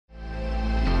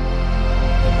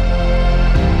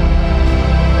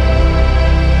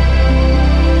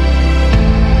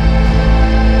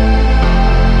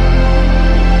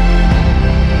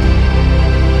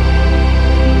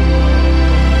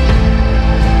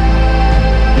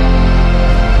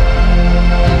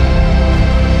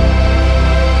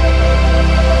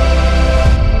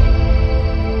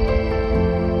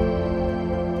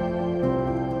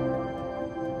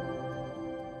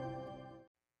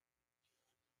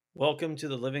Welcome to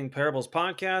the Living Parables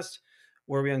podcast,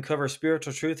 where we uncover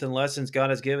spiritual truth and lessons God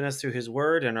has given us through His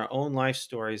Word and our own life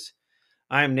stories.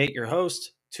 I am Nate, your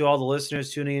host. To all the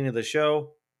listeners tuning into the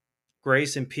show,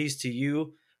 grace and peace to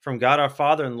you from God our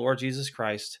Father and Lord Jesus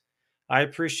Christ. I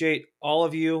appreciate all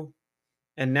of you,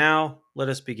 and now let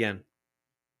us begin.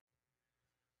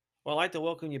 Well, I'd like to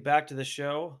welcome you back to the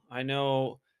show. I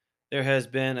know there has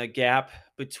been a gap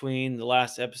between the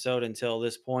last episode until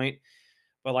this point,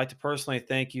 but I'd like to personally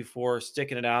thank you for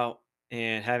sticking it out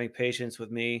and having patience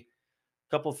with me.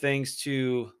 A couple things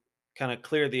to kind of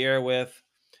clear the air with.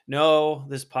 No,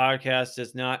 this podcast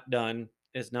is not done.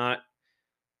 It's not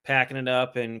packing it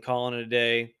up and calling it a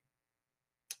day.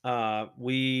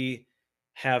 We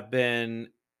have been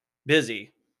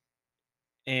busy.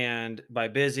 And by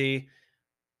busy,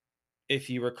 if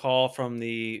you recall from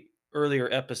the earlier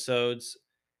episodes,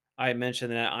 I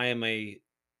mentioned that I am a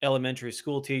elementary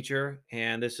school teacher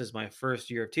and this is my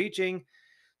first year of teaching.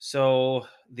 So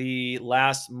the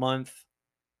last month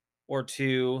or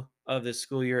two of the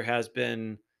school year has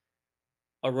been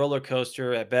a roller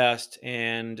coaster at best,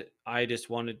 and I just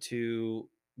wanted to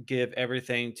give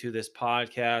everything to this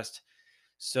podcast.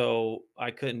 So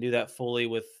I couldn't do that fully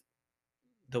with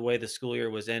the way the school year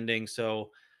was ending.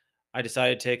 So I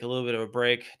decided to take a little bit of a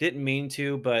break. Didn't mean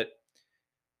to, but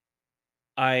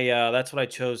I that's what I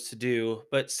chose to do.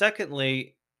 But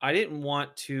secondly, I didn't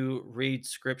want to read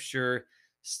scripture,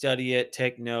 study it,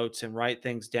 take notes, and write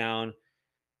things down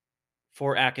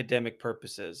for academic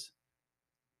purposes.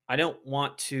 I don't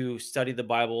want to study the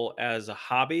Bible as a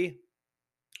hobby.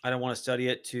 I don't want to study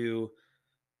it to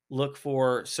look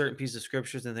for certain pieces of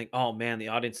scriptures and think, oh man, the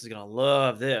audience is going to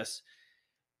love this.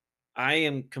 I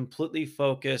am completely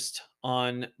focused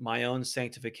on my own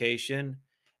sanctification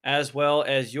as well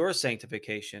as your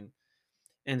sanctification.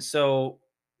 And so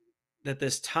at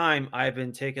this time, I've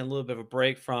been taking a little bit of a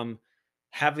break from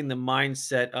having the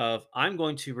mindset of I'm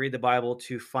going to read the Bible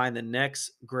to find the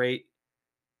next great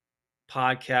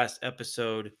podcast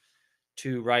episode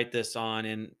to write this on.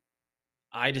 And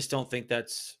I just don't think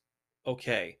that's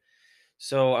okay.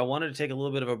 So I wanted to take a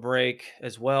little bit of a break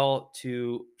as well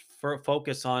to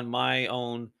focus on my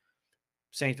own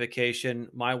sanctification,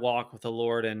 my walk with the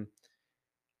Lord. And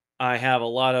I have a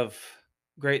lot of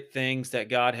great things that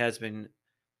God has been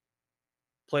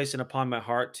placing upon my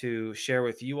heart to share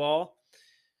with you all.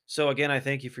 So again, I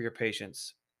thank you for your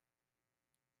patience.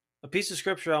 A piece of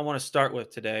scripture I want to start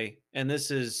with today, and this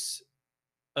is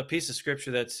a piece of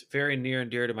scripture that's very near and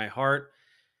dear to my heart.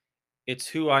 It's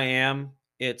who I am.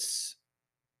 It's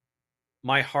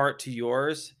my heart to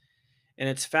yours. And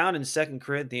it's found in Second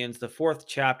Corinthians, the fourth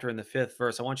chapter and the fifth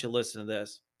verse. I want you to listen to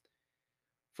this.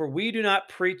 For we do not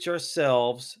preach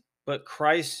ourselves, but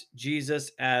Christ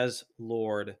Jesus as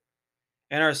Lord,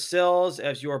 and ourselves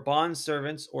as your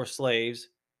bondservants or slaves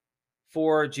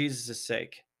for Jesus'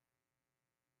 sake.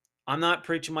 I'm not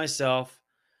preaching myself.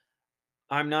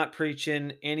 I'm not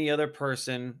preaching any other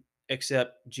person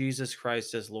except Jesus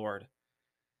Christ as Lord.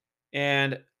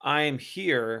 And I am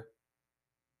here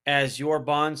as your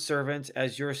bondservant,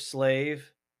 as your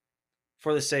slave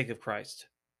for the sake of Christ.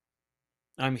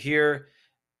 I'm here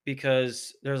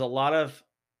because there's a lot of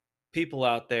people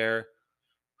out there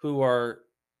who are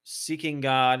seeking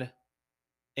God,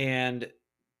 and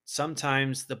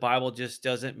sometimes the Bible just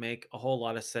doesn't make a whole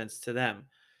lot of sense to them.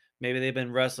 Maybe they've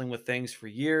been wrestling with things for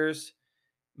years.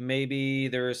 Maybe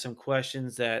there are some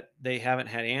questions that they haven't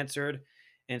had answered.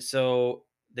 And so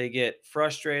they get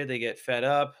frustrated, they get fed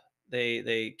up,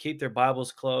 they keep their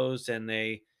Bibles closed and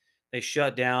they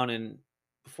shut down, and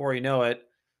before you know it,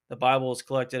 the Bible has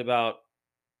collected about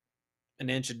an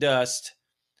inch of dust,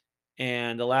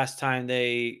 and the last time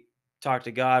they talked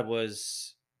to God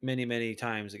was many, many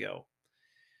times ago.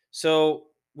 So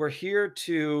we're here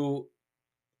to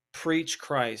preach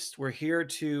Christ. We're here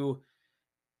to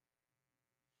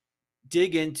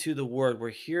dig into the word. We're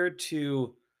here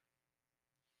to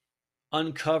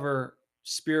uncover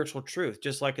spiritual truth,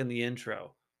 just like in the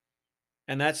intro.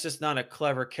 And that's just not a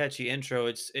clever, catchy intro.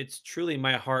 It's truly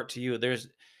my heart to you. There's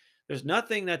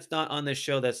nothing that's not on this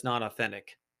show that's not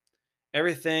authentic.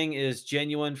 Everything is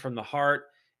genuine from the heart.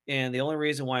 And the only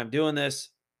reason why I'm doing this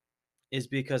is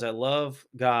because I love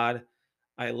God,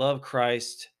 I love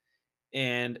Christ,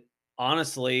 and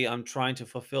honestly, I'm trying to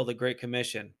fulfill the Great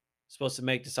Commission. Supposed to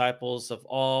make disciples of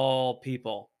all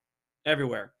people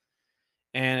everywhere.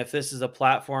 And if this is a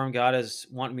platform God is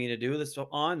wanting me to do this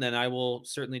on, then I will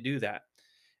certainly do that.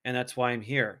 And that's why I'm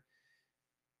here.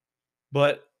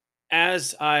 But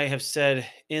as I have said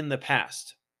in the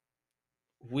past,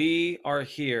 we are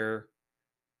here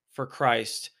for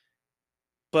Christ,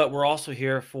 but we're also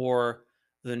here for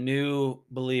the new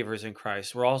believers in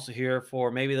Christ. We're also here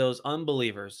for maybe those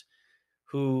unbelievers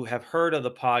who have heard of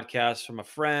the podcast from a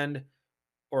friend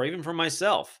or even from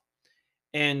myself.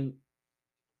 And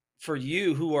for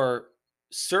you who are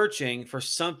searching for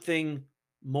something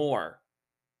more,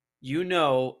 you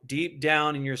know deep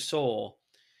down in your soul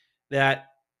that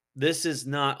this is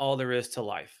not all there is to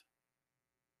life.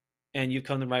 And you've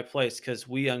come to the right place because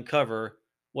we uncover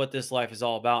what this life is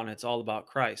all about, and it's all about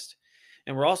Christ.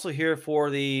 And we're also here for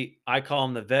I call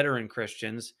them the veteran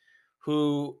Christians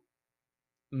who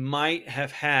might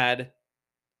have had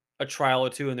a trial or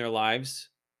two in their lives,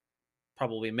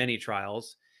 probably many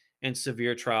trials and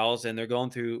severe trials, and they're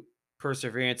going through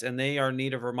perseverance and they are in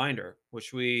need of a reminder,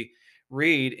 which we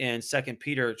read in Second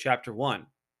Peter chapter 1.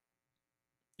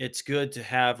 It's good to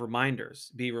have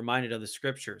reminders, be reminded of the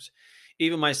scriptures.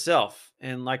 Even myself,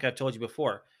 and like I've told you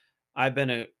before, I've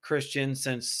been a Christian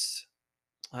since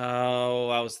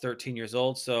I was 13 years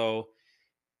old, so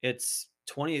it's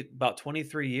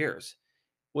 23 years,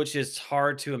 which is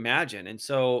hard to imagine. And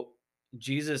so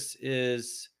Jesus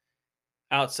is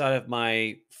outside of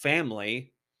my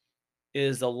family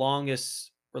is the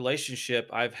longest relationship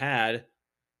I've had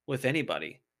with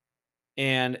anybody.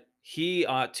 And he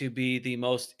ought to be the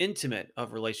most intimate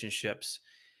of relationships,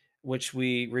 which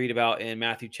we read about in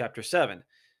Matthew chapter 7.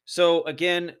 So,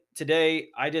 again, today,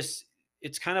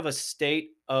 it's kind of a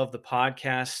state of the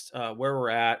podcast, where we're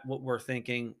at, what we're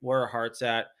thinking, where our heart's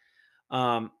at.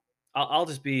 Um, I'll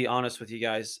just be honest with you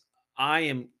guys. I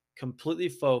am completely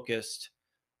focused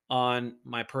on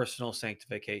my personal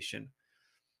sanctification.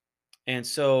 And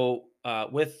so,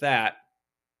 with that,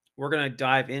 we're going to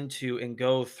dive into and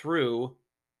go through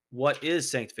what is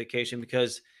sanctification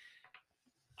because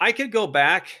I could go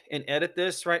back and edit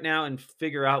this right now and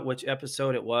figure out which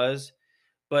episode it was.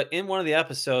 But in one of the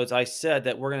episodes, I said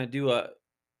that we're going to do a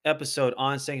episode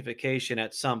on sanctification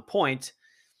at some point.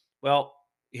 Well,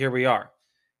 here we are.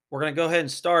 We're going to go ahead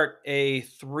and start a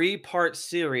 3-part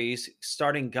series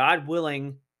starting, God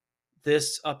willing,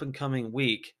 this up and coming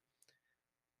week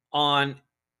on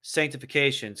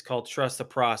sanctification. It's called Trust the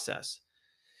Process.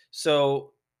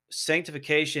 So,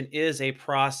 sanctification is a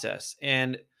process,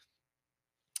 and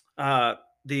uh,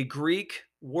 the Greek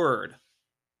word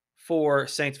for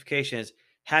sanctification is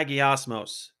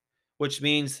hagiosmos, which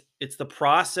means it's the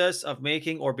process of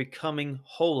making or becoming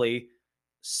holy,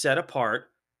 set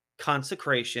apart,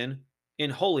 consecration in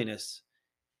holiness.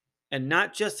 And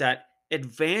not just that,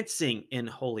 advancing in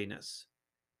holiness,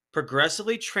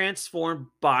 progressively transformed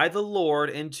by the Lord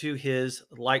into his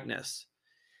likeness.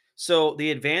 So,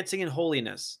 the advancing in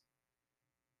holiness,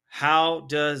 how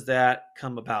does that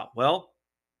come about? Well,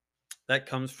 that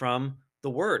comes from the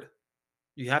word.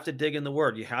 You have to dig in the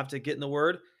word. You have to get in the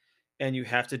word and you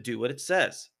have to do what it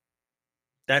says.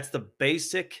 That's the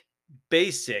basic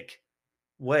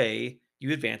way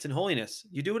you advance in holiness.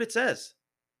 You do what it says.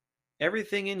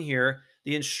 Everything in here,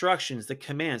 the instructions, the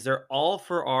commands, they're all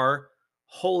for our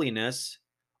holiness.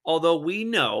 Although we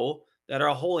know that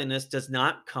our holiness does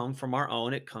not come from our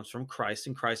own, it comes from Christ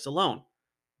and Christ alone.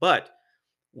 But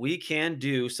we can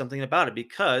do something about it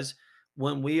because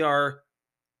when we are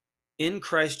in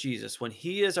Christ Jesus, when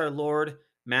he is our Lord,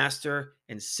 Master,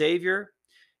 and Savior,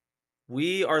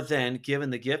 we are then given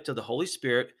the gift of the Holy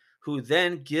Spirit, who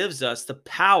then gives us the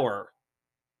power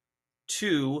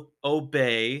to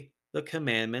obey the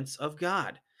commandments of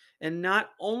God. And not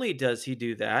only does he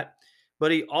do that,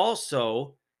 but he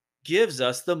also gives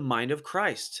us the mind of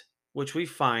Christ, which we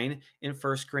find in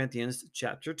First Corinthians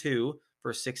chapter 2,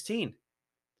 verse 16.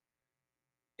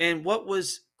 And what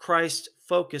was Christ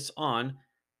focused on?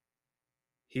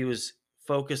 He was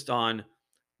focused on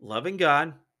loving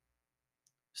God,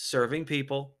 serving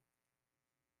people,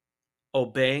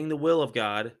 obeying the will of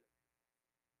God,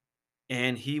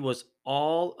 and he was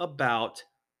all about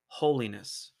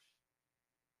holiness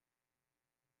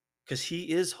because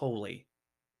he is holy.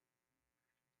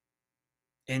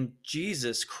 And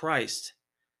Jesus Christ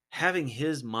having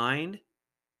his mind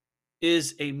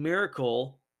is a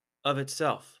miracle of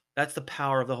itself. That's the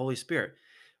power of the Holy Spirit.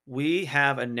 We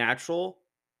have a natural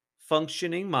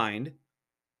functioning mind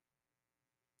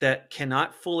that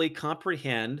cannot fully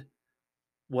comprehend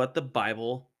what the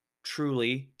Bible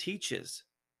truly teaches.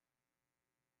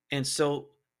 And so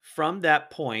from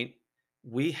that point,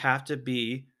 we have to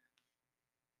be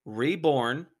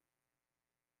reborn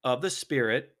of the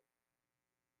Spirit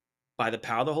by the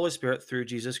power of the Holy Spirit through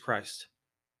Jesus Christ.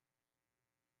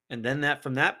 And then that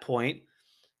from that point,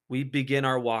 we begin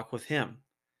our walk with him.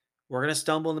 We're going to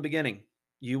stumble in the beginning.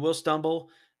 You will stumble.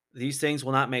 These things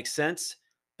will not make sense,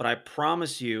 but I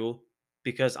promise you,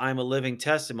 because I'm a living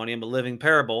testimony, I'm a living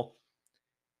parable,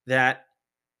 that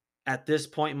at this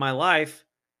point in my life,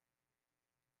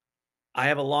 I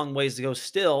have a long ways to go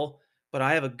still, but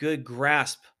I have a good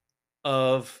grasp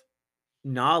of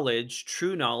knowledge,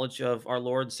 true knowledge of our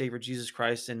Lord and Savior Jesus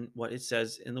Christ and what it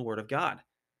says in the Word of God.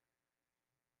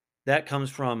 That comes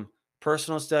from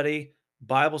personal study,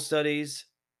 Bible studies,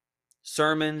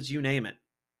 sermons, you name it.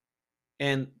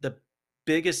 And the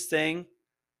biggest thing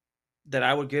that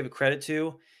I would give credit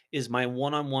to is my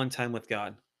one on one time with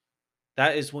God.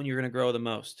 That is when you're going to grow the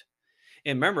most.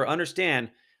 And remember,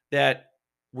 understand that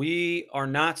we are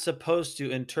not supposed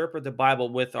to interpret the Bible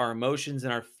with our emotions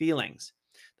and our feelings.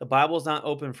 The Bible is not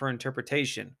open for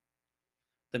interpretation.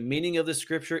 The meaning of the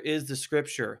scripture is the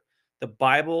scripture. The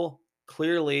Bible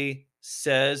clearly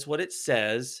says what it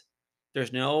says.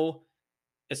 There's no,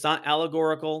 it's not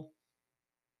allegorical,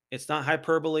 it's not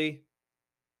hyperbole.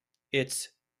 It's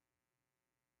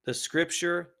the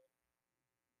scripture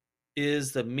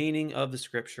is the meaning of the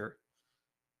scripture.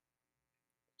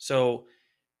 So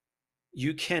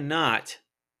you cannot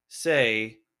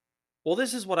say, well,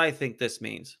 this is what I think this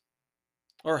means,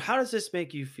 or how does this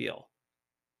make you feel?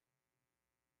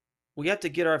 We have to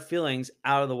get our feelings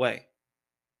out of the way.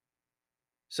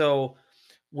 So,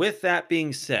 with that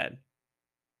being said,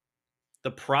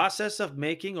 the process of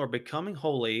making or becoming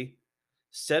holy,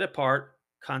 set apart,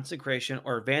 consecration,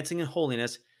 or advancing in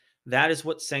holiness, that is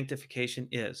what sanctification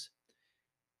is.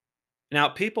 Now,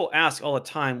 people ask all the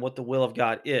time what the will of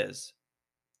God is.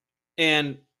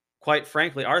 And quite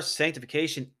frankly, our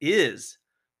sanctification is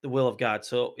the will of God.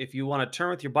 So if you want to turn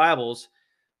with your Bibles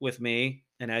with me,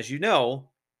 and as you know,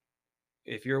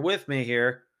 if you're with me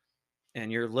here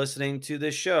and you're listening to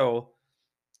this show,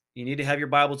 you need to have your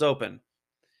Bibles open.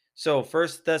 So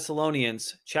First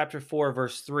Thessalonians chapter 4,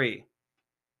 verse 3.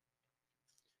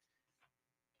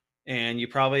 And you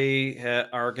probably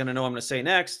are going to know what I'm going to say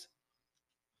next.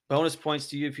 Bonus points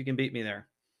to you if you can beat me there.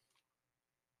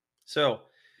 So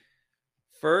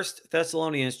First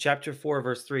Thessalonians chapter 4,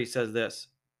 verse 3 says this.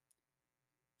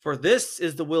 For this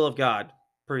is the will of God.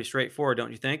 Pretty straightforward,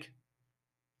 don't you think?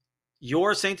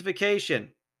 Your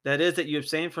sanctification, that is, that you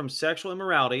abstain from sexual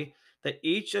immorality, that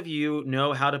each of you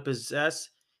know how to possess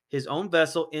his own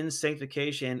vessel in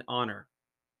sanctification and honor.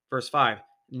 Verse 5,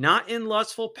 not in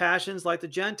lustful passions like the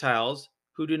Gentiles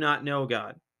who do not know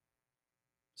God.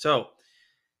 So,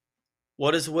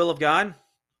 what is the will of God?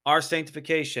 Our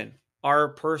sanctification, our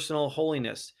personal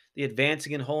holiness, the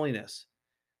advancing in holiness.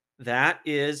 That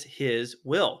is his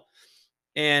will.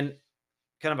 And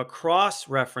kind of a cross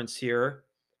reference here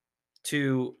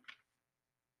to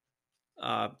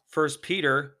First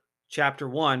Peter chapter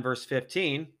 1, verse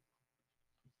 15.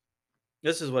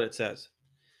 This is what it says.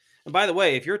 And by the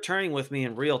way, if you're turning with me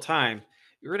in real time,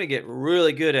 you're going to get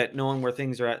really good at knowing where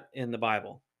things are at in the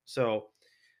Bible. So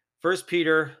First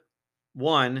Peter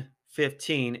 1,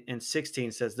 15 and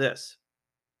 16 says this.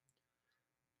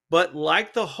 But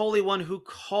like the Holy One who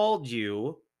called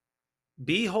you,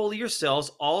 be holy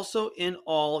yourselves also in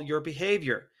all your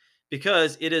behavior,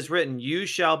 because it is written, you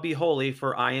shall be holy,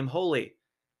 for I am holy.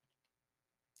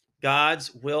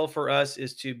 God's will for us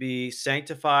is to be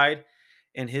sanctified,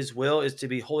 and his will is to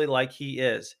be holy like he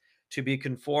is, to be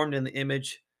conformed in the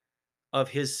image of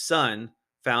his Son,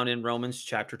 found in Romans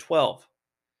chapter 12.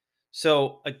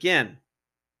 So again,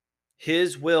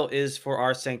 his will is for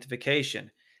our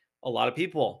sanctification. A lot of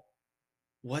people,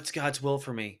 what's God's will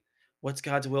for me? What's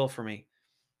God's will for me?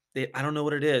 I don't know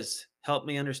what it is. Help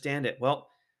me understand it. Well,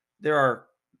 there are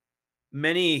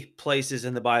many places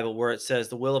in the Bible where it says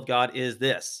the will of God is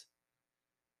this,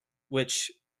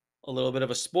 which, a little bit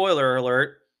of a spoiler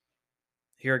alert,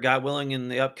 here, God willing, in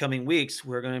the upcoming weeks,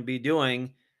 we're going to be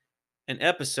doing an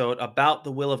episode about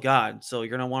the will of God. So you're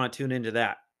going to want to tune into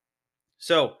that.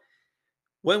 So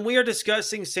when we are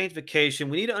discussing sanctification,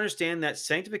 we need to understand that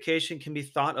sanctification can be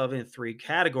thought of in three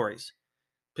categories: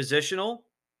 positional,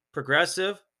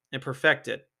 progressive, and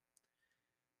perfected.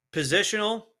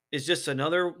 Positional is just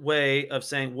another way of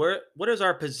saying what is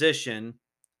our position,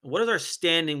 what is our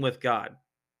standing with God.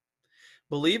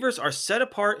 Believers are set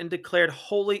apart and declared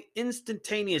holy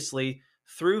instantaneously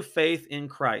through faith in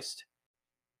Christ.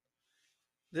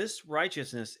 This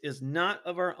righteousness is not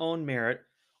of our own merit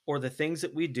or the things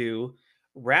that we do.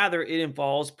 Rather, it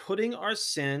involves putting our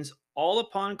sins all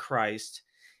upon Christ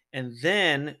and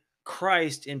then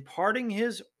Christ imparting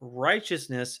his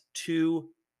righteousness to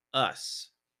us.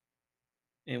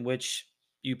 In which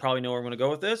you probably know where I'm going to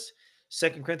go with this.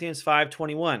 2 Corinthians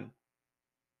 5:21.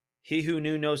 He who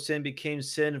knew no sin became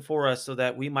sin for us so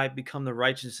that we might become the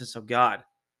righteousness of God.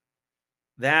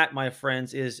 That, my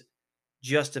friends, is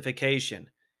justification.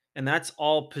 And that's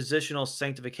all positional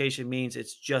sanctification means.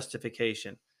 It's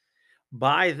justification.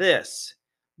 By this,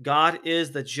 God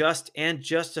is the just and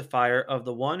justifier of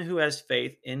the one who has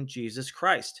faith in Jesus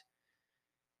Christ.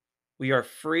 We are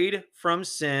freed from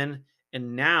sin,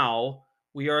 and now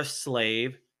we are a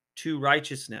slave to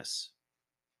righteousness.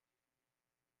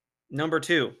 Number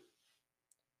two,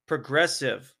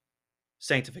 progressive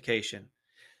sanctification.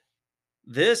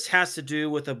 This has to do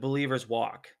with a believer's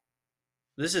walk.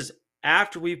 This is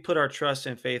after we put our trust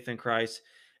and faith in Christ,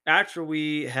 after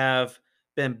we have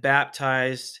been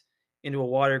baptized into a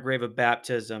water grave of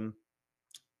baptism,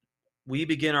 we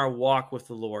begin our walk with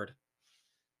the Lord.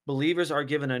 Believers are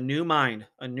given a new mind,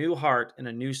 a new heart, and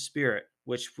a new spirit,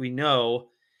 which we know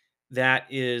that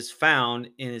is found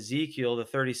in Ezekiel, the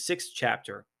 36th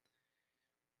chapter.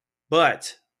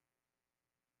 But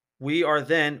we are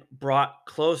then brought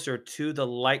closer to the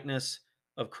likeness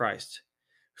of Christ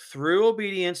through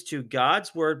obedience to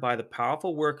God's word by the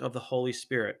powerful work of the Holy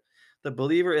Spirit. The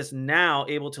believer is now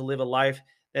able to live a life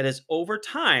that is over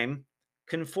time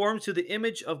conformed to the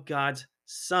image of God's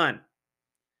Son.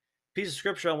 Piece of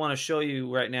scripture I want to show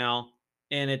you right now,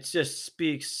 and it just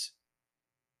speaks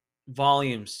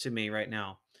volumes to me right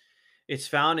now. It's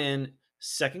found in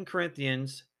Second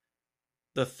Corinthians,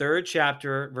 the 3rd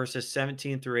chapter, verses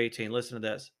 17 through 18. Listen to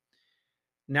this.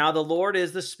 Now the Lord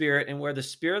is the Spirit, and where the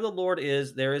Spirit of the Lord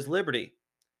is, there is liberty.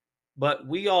 But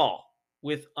we all,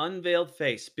 with unveiled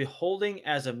face, beholding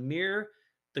as a mirror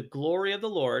the glory of the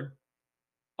Lord,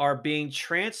 are being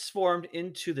transformed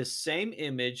into the same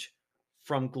image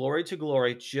from glory to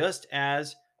glory, just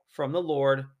as from the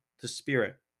Lord the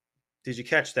Spirit. Did you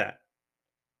catch that?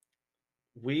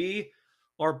 We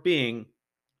are being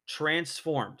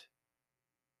transformed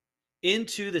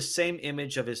into the same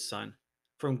image of his Son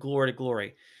from glory to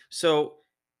glory. So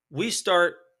we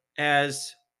start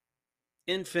as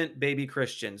infant baby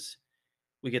Christians.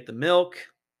 We get the milk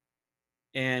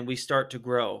and we start to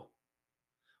grow.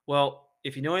 Well,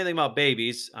 if you know anything about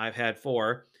babies, I've had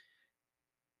four,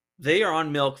 they are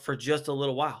on milk for just a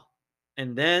little while.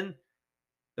 And then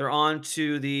they're on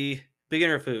to the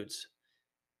beginner foods.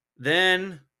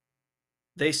 Then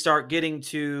they start getting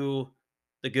to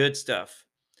the good stuff.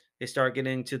 They start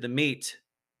getting to the meat.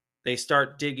 They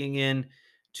start digging in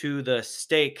to the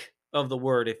steak of the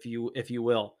word, if you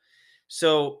will.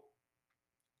 So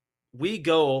we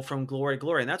go from glory to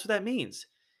glory, and that's what that means.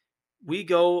 We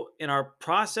go in our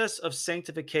process of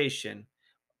sanctification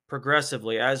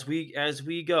progressively as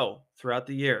we go throughout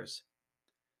the years.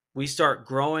 We start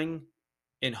growing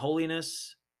in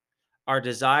holiness. Our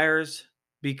desires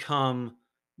become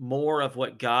more of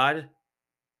what God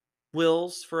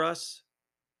wills for us.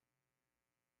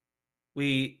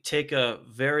 We take a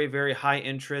very, very high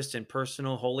interest in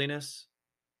personal holiness.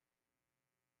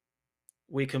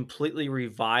 We completely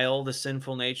revile the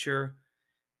sinful nature.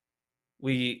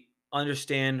 We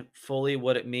understand fully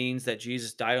what it means that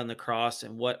Jesus died on the cross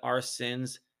and what our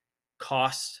sins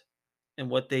cost and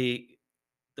what they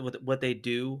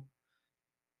do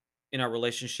in our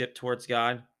relationship towards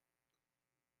God.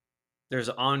 There's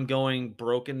ongoing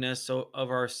brokenness of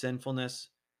our sinfulness.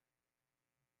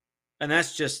 And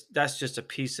that's just a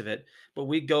piece of it. But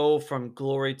we go from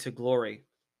glory to glory.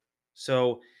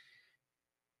 So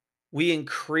we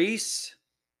increase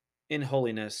in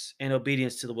holiness and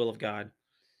obedience to the will of God.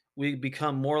 We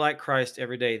become more like Christ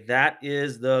every day. That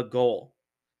is the goal.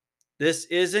 This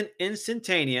isn't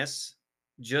instantaneous,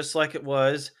 just like it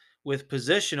was with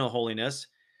positional holiness.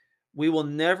 We will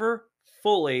never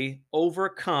fully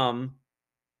overcome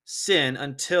sin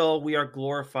until we are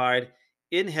glorified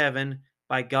in heaven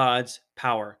by God's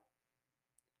power.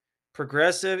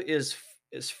 Progressive is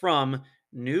from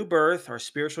new birth, our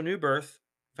spiritual new birth,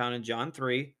 found in John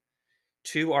 3,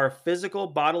 to our physical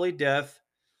bodily death.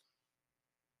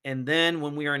 And then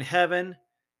when we are in heaven,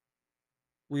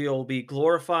 we will be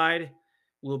glorified.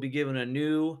 We'll be given a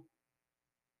new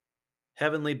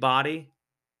heavenly body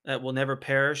that will never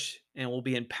perish and will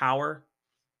be in power.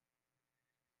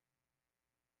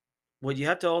 What you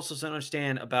have to also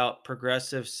understand about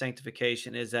progressive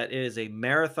sanctification is that it is a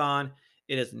marathon,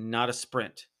 it is not a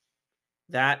sprint.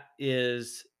 That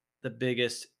is the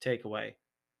biggest takeaway.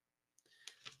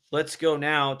 Let's go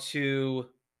now to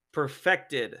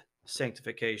perfected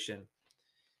sanctification,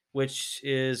 which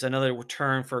is another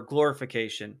term for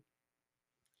glorification.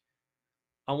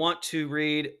 I want to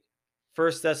read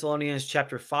 1 Thessalonians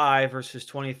chapter 5, verses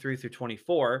 23 through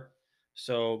 24.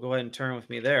 So go ahead and turn with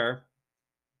me there.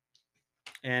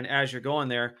 And as you're going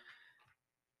there,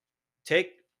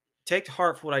 take to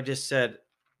heart for what I just said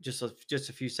just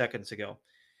a few seconds ago.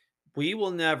 We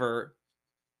will never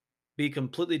be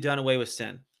completely done away with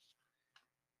sin.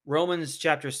 Romans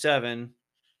chapter 7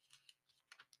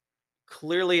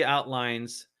 clearly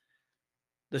outlines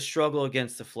the struggle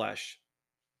against the flesh,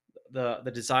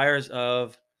 the desires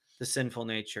of the sinful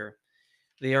nature.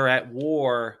 They are at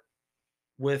war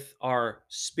with our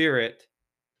spirit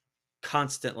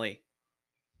constantly.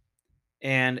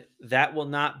 And that will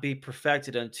not be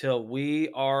perfected until we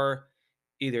are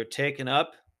either taken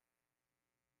up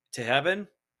to heaven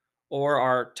or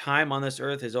our time on this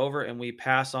earth is over and we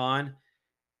pass on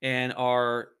and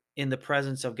are in the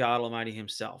presence of God Almighty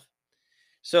Himself.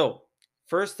 So,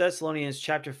 First Thessalonians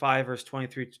chapter 5, verse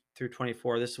 23 through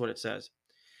 24, this is what it says.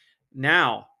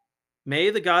 Now, may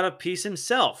the God of peace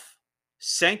Himself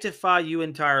sanctify you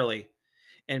entirely,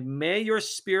 and may your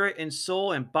spirit and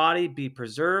soul and body be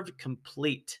preserved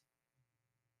complete,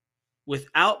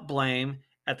 without blame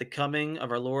at the coming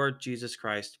of our Lord Jesus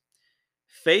Christ.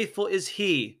 Faithful is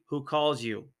He who calls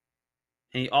you,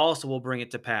 and He also will bring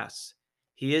it to pass.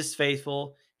 He is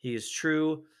faithful, He is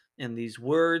true, and these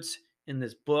words in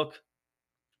this book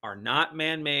are not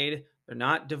man made, they're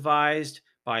not devised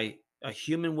by a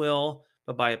human will,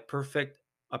 but by a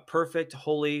perfect,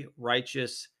 holy,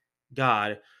 righteous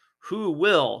God who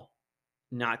will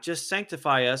not just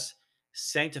sanctify us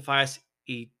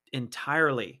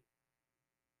entirely.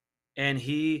 And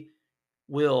He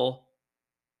will,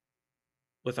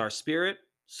 with our spirit,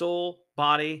 soul,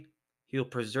 body, He'll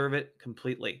preserve it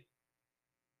completely,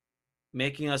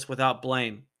 making us without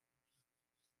blame.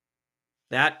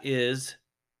 That is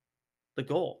the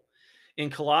goal. In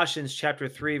Colossians chapter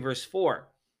 3, verse 4,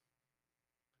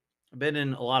 I've been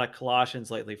in a lot of Colossians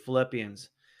lately, Philippians,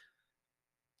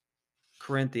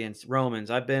 Corinthians, Romans.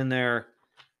 I've been there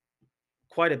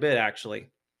quite a bit, actually.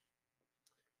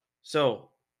 So,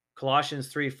 Colossians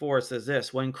 3 4 says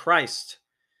this: when Christ,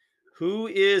 who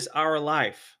is our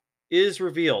life, is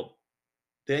revealed,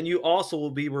 then you also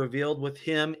will be revealed with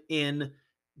Him in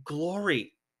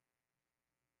glory.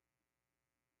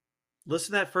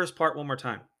 Listen to that first part one more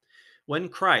time. When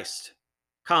Christ,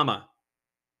 comma,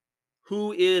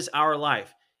 who is our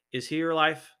life? Is He your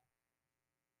life?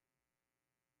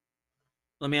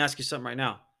 Let me ask you something right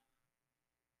now.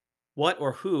 What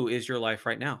or who is your life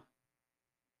right now?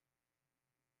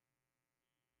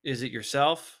 Is it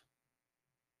yourself?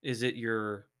 Is it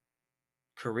your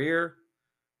career?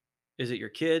 Is it your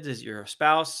kids? Is it your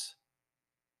spouse?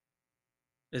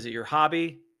 Is it your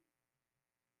hobby?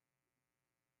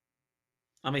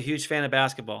 I'm a huge fan of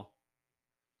basketball.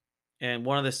 And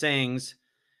one of the sayings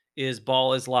is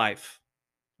ball is life.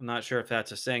 I'm not sure if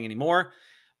that's a saying anymore,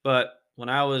 but when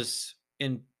I was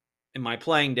in my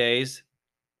playing days,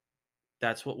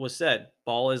 that's what was said.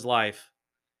 Ball is life.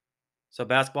 So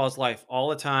basketball is life all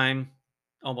the time,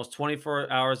 almost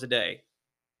 24 hours a day.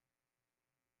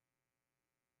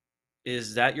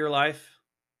 Is that your life?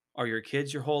 Are your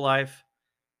kids your whole life?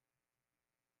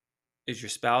 Is your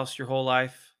spouse your whole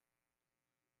life?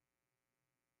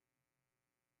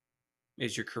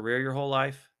 Is your career your whole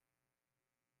life?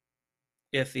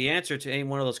 If the answer to any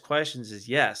one of those questions is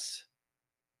yes,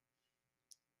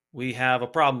 we have a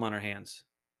problem on our hands.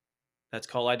 That's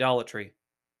called idolatry.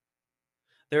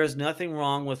 There is nothing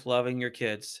wrong with loving your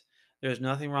kids. There's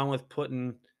nothing wrong with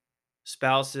putting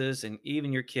spouses and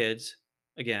even your kids,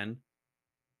 again,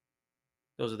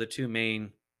 those are the two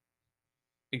main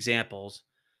examples.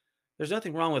 There's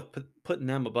nothing wrong with putting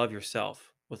them above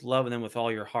yourself, with loving them with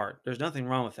all your heart. There's nothing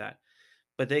wrong with that.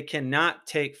 But they cannot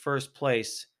take first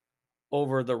place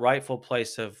over the rightful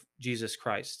place of Jesus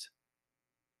Christ.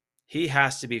 He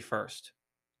has to be first.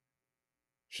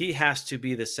 He has to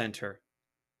be the center.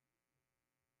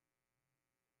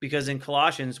 Because in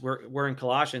Colossians, we're in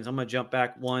Colossians. I'm going to jump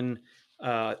back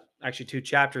actually two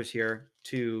chapters here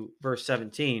to verse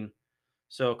 17.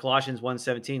 So Colossians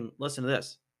 1:17, listen to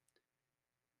this.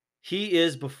 He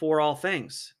is before all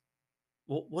things.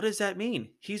 Well, what does that mean?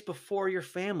 He's before your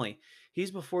family.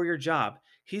 He's before your job.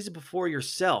 He's before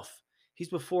yourself. He's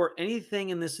before anything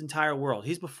in this entire world.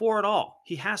 He's before it all.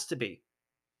 He has to be.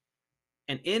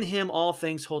 And in Him, all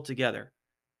things hold together.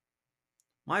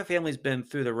 My family's been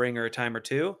through the ringer a time or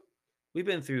two. We've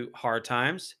been through hard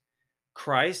times.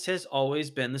 Christ has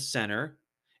always been the center,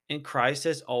 and Christ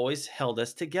has always held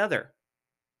us together.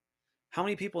 How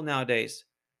many people nowadays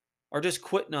are just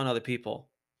quitting on other people?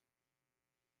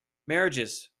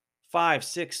 Marriages, 5,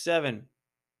 6, 7,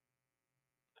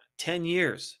 10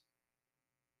 years,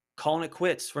 calling it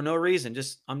quits for no reason.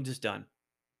 I'm just done.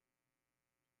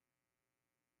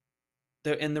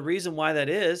 And the reason why that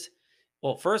is,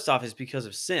 well, first off, is because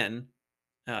of sin.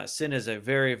 Sin is a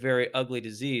very, very ugly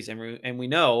disease, and we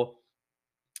know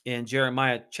in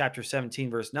Jeremiah chapter 17,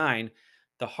 verse 9,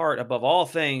 the heart above all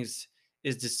things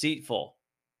is deceitful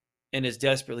and is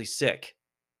desperately sick.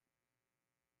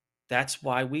 That's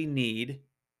why we need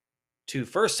to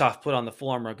first off put on the full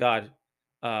armor of God.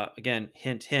 Again,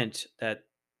 hint, hint that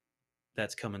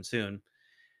that's coming soon.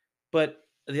 But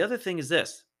the other thing is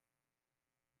this: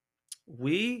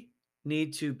 we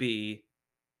need to be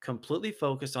completely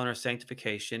focused on our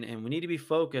sanctification, and we need to be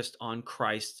focused on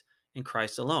Christ and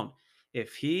Christ alone.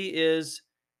 If He is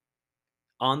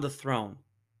on the throne,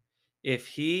 if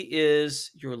He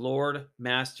is your Lord,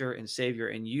 Master, and Savior,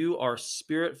 and you are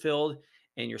spirit filled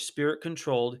and you're spirit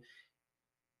controlled,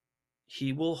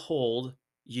 He will hold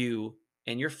you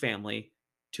and your family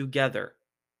together.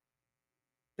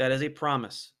 That is a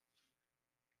promise.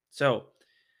 So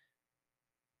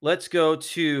let's go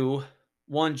to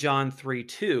 1 John 3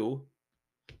 2.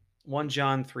 1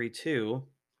 John 3 2.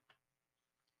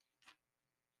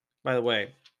 By the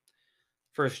way,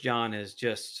 First John is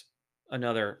just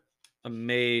another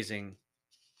amazing,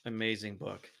 amazing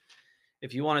book.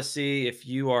 If you want to see if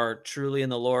you are truly in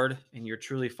the Lord and you're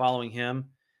truly following Him,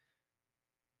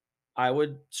 I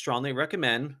would strongly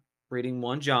recommend reading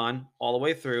 1 John all the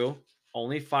way through,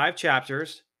 only 5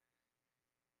 chapters,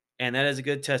 and that is a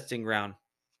good testing ground.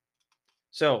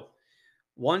 So,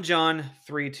 1 John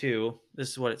 3 2, this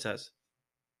is what it says: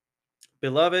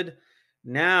 Beloved,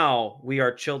 now we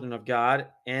are children of God,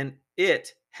 and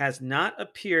it has not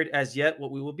appeared as yet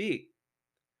what we will be.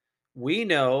 We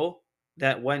know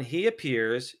that when He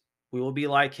appears, we will be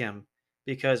like Him,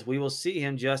 because we will see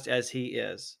Him just as He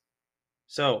is.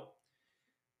 So,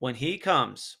 when He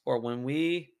comes, or when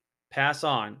we pass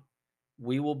on,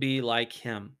 we will be like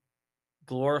Him,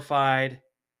 glorified,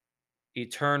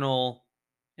 eternal,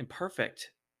 and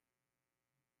perfect.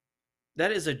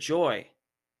 That is a joy.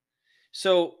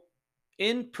 So,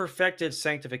 in perfected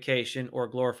sanctification or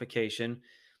glorification,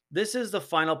 this is the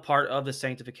final part of the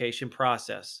sanctification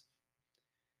process.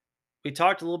 We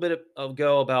talked a little bit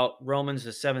ago about Romans,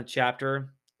 the 7th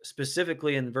chapter,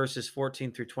 specifically in verses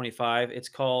 14 through 25. It's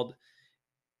called,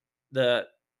 the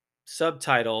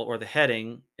subtitle or the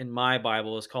heading in my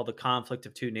Bible is called The Conflict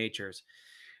of Two Natures.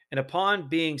 And upon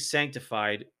being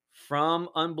sanctified from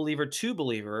unbeliever to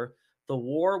believer, the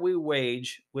war we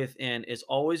wage within is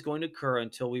always going to occur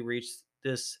until we reach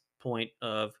this point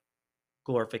of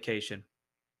glorification.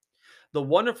 The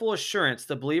wonderful assurance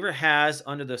the believer has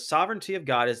under the sovereignty of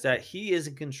God is that He is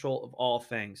in control of all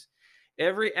things.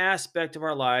 Every aspect of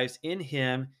our lives in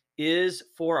Him is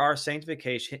for our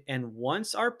sanctification. And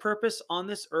once our purpose on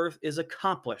this earth is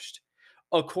accomplished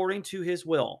according to His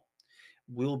will,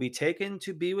 we will be taken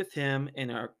to be with Him,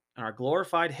 and our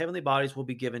glorified heavenly bodies will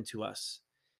be given to us.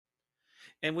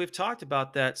 And we've talked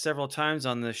about that several times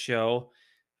on this show,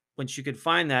 which you could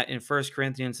find that in 1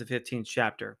 Corinthians, the 15th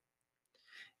chapter.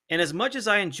 And as much as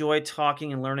I enjoy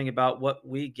talking and learning about what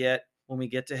we get when we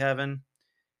get to heaven,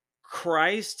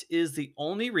 Christ is the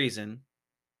only reason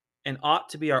and ought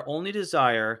to be our only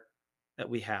desire that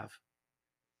we have.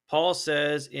 Paul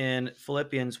says in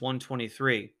Philippians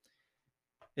 1:23,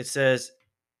 it says,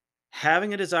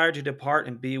 having a desire to depart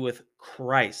and be with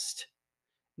Christ,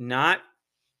 not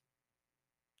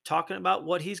talking about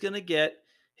what he's going to get,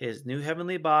 his new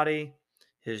heavenly body,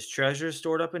 his treasures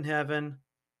stored up in heaven,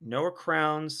 no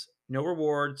crowns, no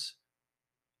rewards,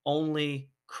 only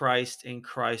Christ and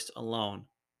Christ alone.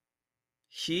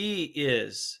 He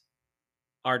is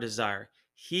our desire.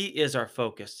 He is our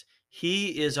focus.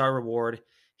 He is our reward.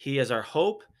 He is our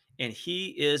hope, and He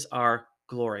is our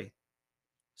glory.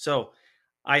 So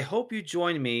I hope you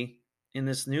join me in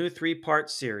this new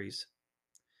 3-part series.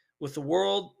 With the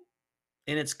world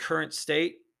in its current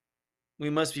state, we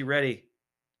must be ready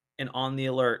and on the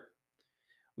alert.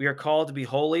 We are called to be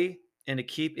holy and to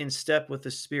keep in step with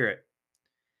the Spirit.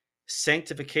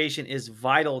 Sanctification is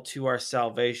vital to our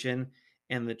salvation,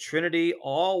 and the Trinity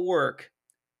all work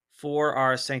for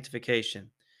our sanctification.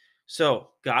 So,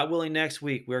 God willing, next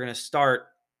week we're going to start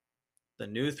the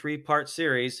new 3-part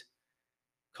series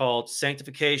called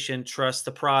Sanctification Trust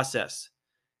the Process,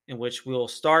 in which we'll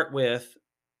start with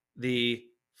the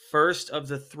first of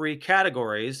the 3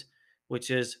 categories,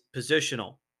 which is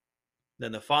positional.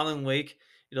 Then the following week,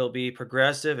 it'll be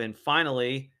progressive, and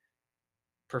finally,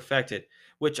 perfected,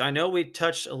 which I know we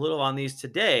touched a little on these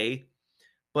today,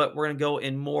 but we're going to go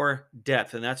in more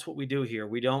depth. And that's what we do here.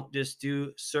 We don't just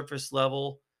do surface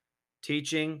level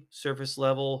teaching, surface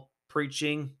level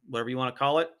preaching, whatever you want to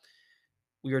call it.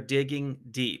 We are digging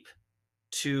deep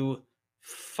to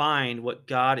find what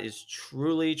God is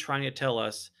truly trying to tell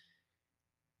us,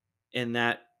 in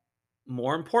that,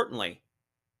 more importantly,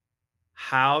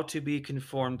 how to be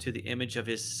conformed to the image of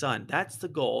His Son. That's the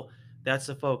goal. That's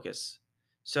the focus.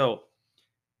 So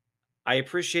I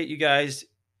appreciate you guys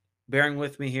bearing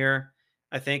with me here.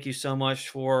 I thank you so much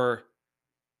for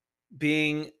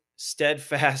being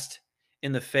steadfast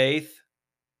in the faith.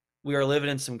 We are living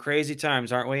in some crazy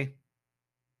times, aren't we?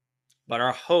 But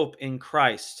our hope in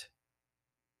Christ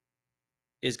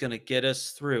is going to get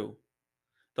us through.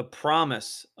 The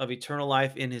promise of eternal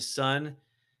life in his Son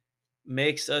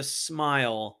makes us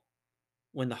smile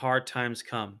when the hard times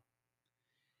come.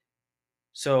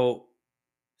 So,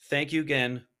 thank you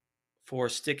again for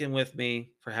sticking with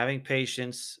me, for having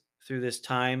patience through this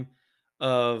time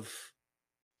of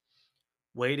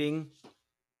waiting.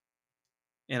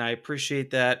 And I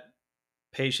appreciate that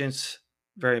patience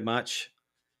very much.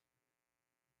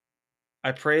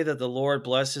 I pray that the Lord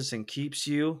blesses and keeps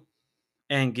you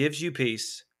and gives you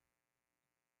peace.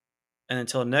 And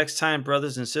until next time,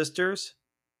 brothers and sisters,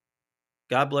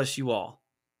 God bless you all.